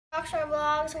Rockstar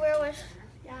Vlogs. We're with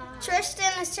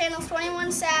Tristan. His channel's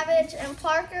 21 Savage, and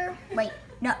Parker. Wait,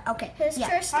 no, okay.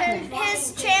 Tristan.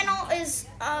 His channel is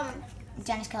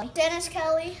Dennis Kelly. Dennis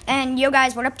Kelly. And yo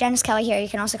guys, what up? Dennis Kelly here. You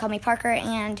can also call me Parker.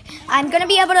 And I'm going to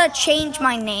be able to change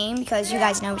my name because you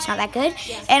guys know it's not that good.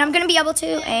 And I'm going to be able to.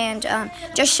 And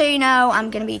just so you know,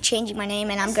 I'm going to be changing my name.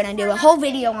 And I'm going to do a whole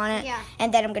video on it.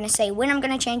 And then I'm going to say when I'm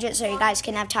going to change it so you guys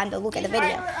can have time to look at the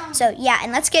video. So yeah,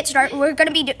 and let's get started. We're going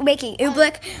to be making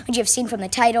Oobleck, which you've seen from the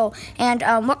title. And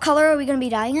what color are we going to be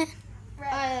dyeing it?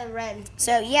 Red.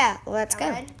 So yeah, let's go.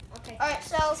 Okay. Alright,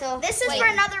 so this is for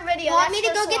another video. You want me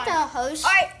to go get the hose?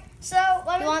 Alright, so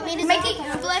you want me to making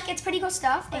Oobleck? It's pretty cool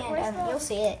stuff, and you'll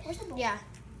see it. Yeah.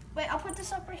 Wait, I'll put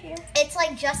this up right here. It's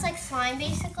like just like slime,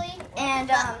 basically. And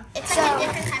it's like a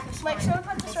different type of slime. Wait, so we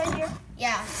put this right here?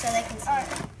 Yeah, so they can see.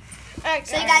 Alright,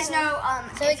 so you guys know,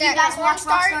 if you guys watch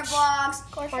Rockstar Vlogs,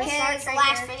 his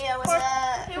last video was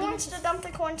Who wants to dump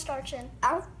the cornstarch in?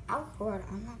 I'll record.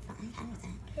 I'm fine with that.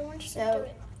 Who wants to do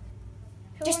it?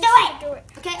 Just do it!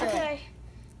 Okay.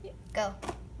 Go.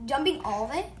 Dumping all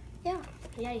of it? Yeah,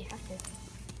 you have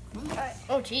to. Alright.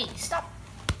 Oh, geez. Stop.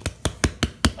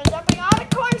 I'm dumping all the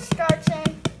cornstarch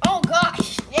in. Oh,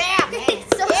 gosh. Yeah, man.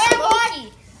 It's so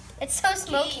smoky. It's so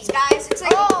smoky. Jeez, guys, it's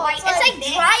like it's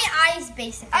like dry ice,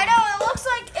 basically. I know, it looks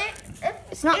like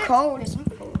it's not cold. It's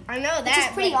not cold. I know that. It's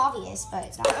just pretty obvious, but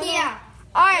it's not. Yeah.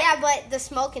 Alright. Yeah, but the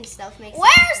smoke and stuff makes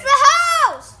Where's the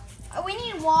hose? Oh, we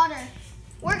need water.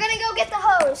 We're gonna go get the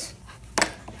hose.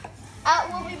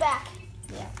 We'll be back.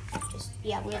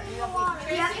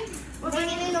 We're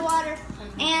bringing in the water.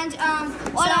 And so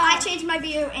I changed my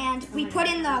view, and we put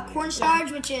in the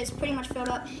cornstarch, which is pretty much filled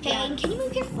up. Hey, Aiden, can you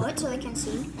move your foot so they can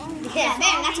see? Yeah,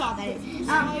 man, that's all that is.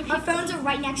 Our phones are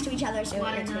right next to each other, so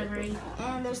water delivery.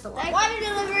 And there's the water. Water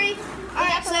delivery. All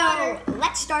right, so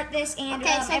let's start this, and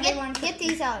so everyone get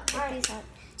these out. Get these out.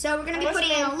 So we're gonna be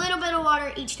putting in a little bit of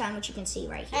water each time, which you can see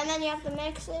right here. And then you have to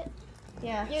mix it.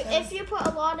 Yeah. If you put a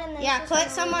lot in there. Yeah,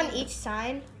 put some on each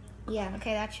side. Yeah.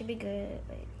 Okay, that should be good.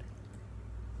 Wait.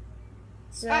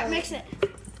 So, all right, mix it.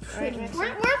 Right, mix where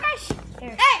am I?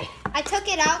 Hey! I took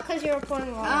it out because you were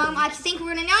pouring water. I think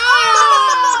we're gonna.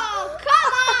 Oh,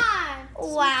 come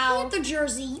on! Wow. Look at the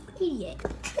jersey, you idiot.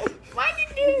 Why'd you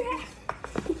do that?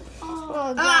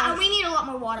 Oh, God. We need a lot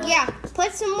more water. Yeah,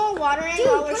 put some more water in. Dude,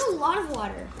 put a lot of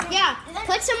water. Yeah,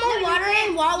 put some more water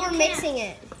in while we're mixing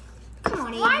it. Come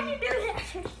on, Aiden. Why'd you do that?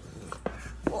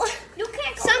 You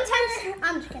can't. Sometimes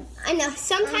I'm just kidding. I know.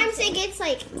 Sometimes it gets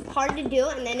like hard to do,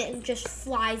 and then it just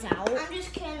flies out. I'm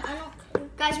just kidding. I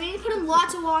don't. Guys, we need to put in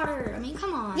lots of water. I mean,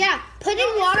 come on. Yeah, put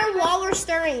in water while we're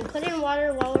stirring. Put in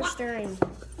water while we're stirring.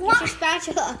 With your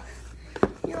spatula.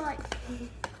 You're like.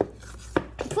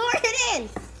 Pour it in.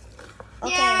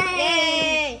 Okay.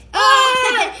 Yay!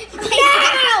 Oh!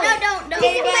 No, don't. No,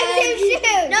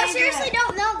 Seriously,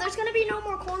 don't. No, there's gonna be no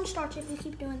more cornstarch if you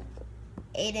keep doing it.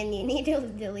 Aiden, you need to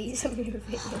delete some of your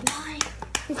videos.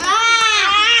 Why?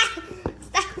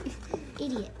 Stop.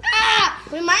 Idiot.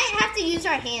 We might have to use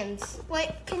our hands. Wait,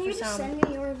 can you just send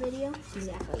me your video?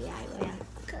 Exactly, yeah, I will. Yeah.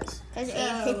 Because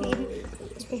Aiden.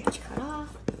 It's pretty much cut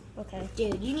off. Okay.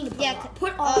 Dude, you need to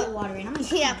put all the water in.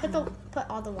 Put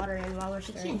all the water in while we're I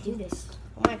stirring. can't do this.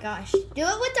 Oh my gosh. Do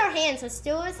it with our hands. Let's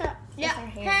do it with our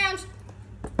hands.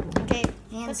 Okay.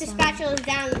 Put the spatulas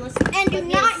down and do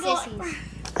not go.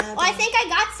 Oh, I think I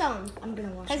got some. I'm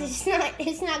gonna wash Because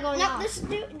it's not going No, off. just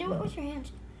do it with your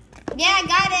hands. Yeah, I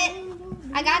got it.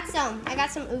 I got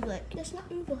some Oobleck. That's not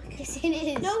Oobleck. Yes, it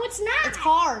is. No, it's not. It's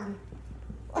hard.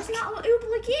 That's not what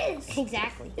Oobleck is.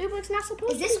 Exactly. Oobleck's not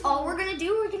supposed Is to. this all we're gonna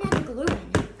do? We're gonna have the glue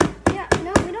in. Yeah,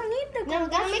 no, we don't need the glue. No, we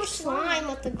gotta make slime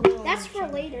with the glue. That's for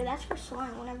later. That's for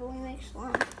slime. Whenever we make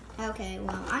slime. Okay,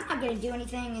 well, I'm not gonna do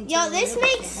anything until. Yo,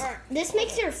 this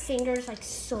makes your fingers like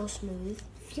so smooth.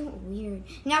 I feel weird.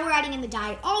 Now we're adding in the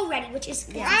dye already, which is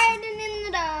Adding in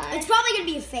the dye. It's probably gonna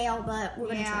be a fail, but we're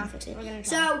gonna try and fix it. We're gonna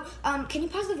try. So, can you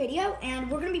pause the video? And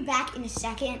we're gonna be back in a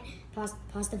second. Pause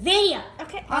the video.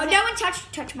 Okay. Oh, no one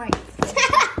touch my.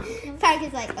 Park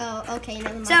is like, oh, okay,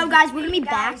 never mind. So, guys, we're gonna be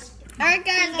back. All right,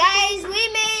 guys, we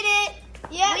made it.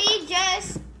 Yeah.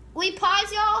 We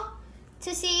paused y'all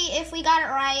to see if we got it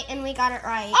right, and we got it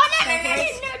right. Oh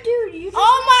no, dude! You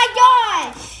Oh my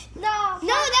gosh! no,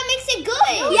 that makes it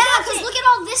good. Yeah, because look at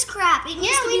all this crap. It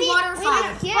needs to be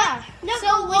waterified. Yeah. No,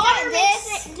 so the water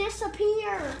makes it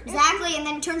disappear. Exactly, and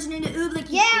then it turns it into Oobleck.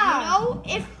 Yeah. No,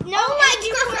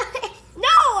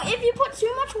 if you put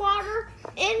too much water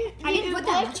in the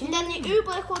Oobleck, then the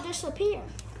Oobleck will disappear.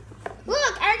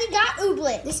 Look, I already got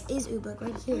Oobleck. This is Oobleck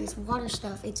right here. It's water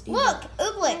stuff. It's Oobleck. Look,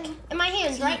 Oobleck in my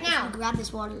hands right now. If you grab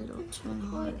this water, it'll turn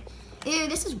hard. Ew,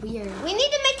 this is weird. We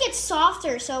need to make it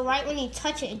softer so right when you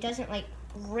touch it, it doesn't like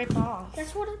rip off.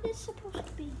 That's what it is supposed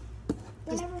to be.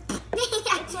 Whenever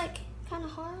it's like kind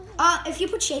of hard. If you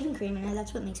put shaving cream in it,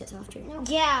 that's what makes it softer. No,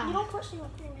 Yeah. you don't put shaving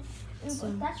cream in. So,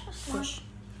 That's just push.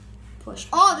 Push.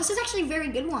 Oh, this is actually a very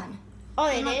good one. Oh,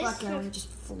 it Unlike is? Black Arrow, it just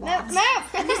flobs.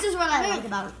 Move. This is what I like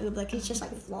about Oobleck. It's just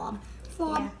like flob.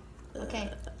 Flob.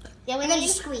 Okay. Yeah, we And then need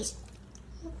just to squeeze.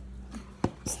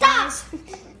 stop.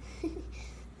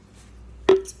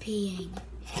 It's peeing.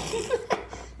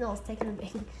 No, it's taking a big.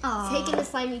 Aw. Taking a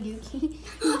slimy dookie.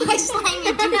 My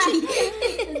slimy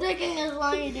dookie. Taking a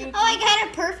slimy dookie. Oh, I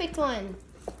got a perfect one.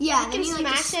 Yeah, You and can then you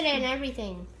smash just, it and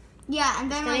everything. Yeah,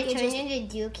 and then Then like it it turns just.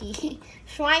 into dookie.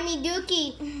 Slimy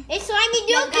dookie. It's slimy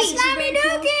Yeah, dookie. guys, this is very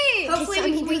cool. It's Hopefully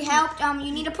slimy we dookie. helped.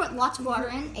 You need to put lots of water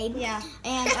in, Abe. Yeah.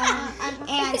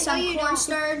 And some you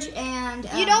cornstarch and.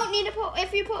 You don't need to put,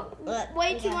 if you put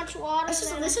way too Okay. much water.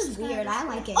 This is weird. I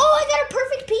like it. Oh, I got a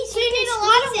perfect piece. So you need a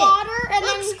lot of water and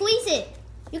Look, then squeeze it.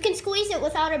 You can squeeze it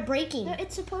without it breaking.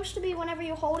 it's supposed to be whenever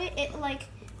you hold it, it like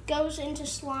goes into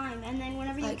slime, and then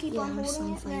whenever you Like, keep yeah, on I'm holding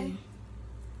slime it, for then. you.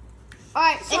 All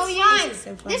right, so It's you slime. This is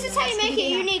so fun, this is how you guys. make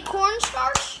it. You need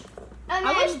cornstarch, and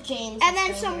I then wish James. and was then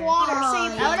still some here. water. Oh, So you yeah.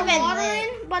 put That some would've been water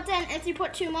lit. in, but then if you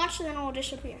put too much, then it will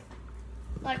disappear.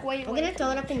 Like wait, I'm gonna throw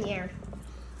it up in the air.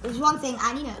 There's one thing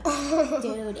I need to.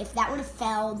 Dude, if that would have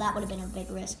fell, that would have been a big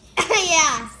risk. Yeah.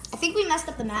 I think we messed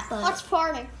up the map, but. That's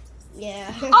parting.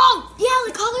 Yeah. Oh,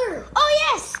 yeah, the color.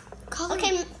 Oh yes. Color.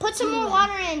 Okay, put some more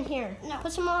water in here. No.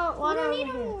 Put some more water over here.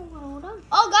 Hold on.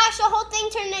 Oh gosh, the whole thing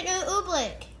turned into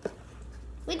Oobleck.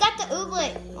 We got the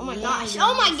Oobleck. Oh my Yeah, gosh. yeah.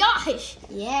 Oh my gosh.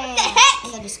 Yeah. What the heck?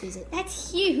 And then just squeeze it.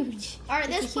 That's huge. All right,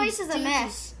 It's this a place huge is a dookie.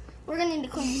 mess. We're gonna need to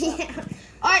clean this up. Yeah.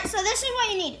 All right, so this is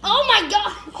what you need. Oh my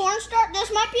god. Cornstarch.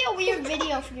 This might be a weird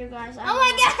video for you guys. I Oh don't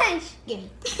my know. gosh. Gimme.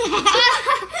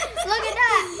 Look at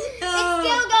that. It's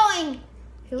still going.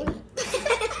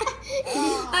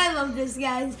 I love this,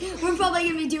 guys. We're probably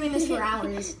gonna be doing this for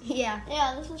hours. Yeah.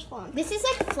 Yeah, this is fun. This is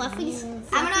like fluffy.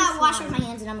 I'm gonna wash off my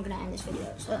hands and I'm gonna end this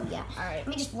video. So yeah. Alright. Let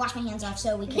me just wash my hands off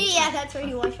so we can. Yeah, that's where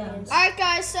you wash your hands. All right,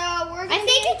 guys. So we're gonna. I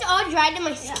think it's all dried to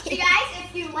my So skin. guys,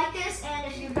 if you like this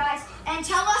and if you guys and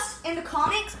tell us in the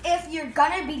comments if you're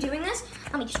gonna be doing this.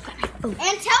 Let me just put my phone. And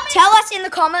tell me. Tell us in the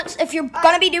comments if you're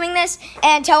gonna be doing this,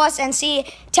 and tell us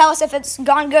if it's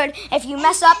gone good. If you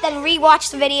mess up, then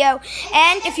rewatch the video.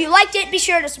 And if you liked it, be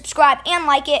sure to subscribe and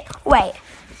like it. Wait,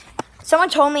 someone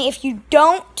told me if you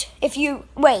don't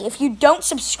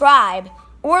subscribe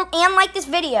and like this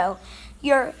video,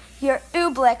 your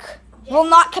Oobleck will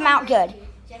not come out good.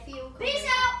 Peace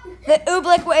out. The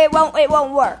Oobleck it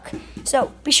won't work.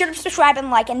 So be sure to subscribe and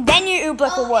like, and then your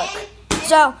Oobleck will work.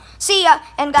 So see ya,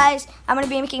 and guys, I'm gonna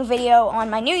be making a video on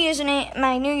my new username,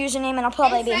 and I'll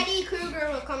probably And be Freddy Krueger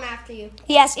will come after you.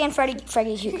 yes, and Freddy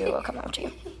Krueger will come out to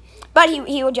you, but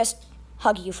he will just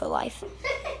hug you for life,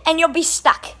 and you'll be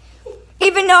stuck,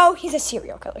 even though he's a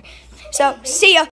serial killer. So see ya.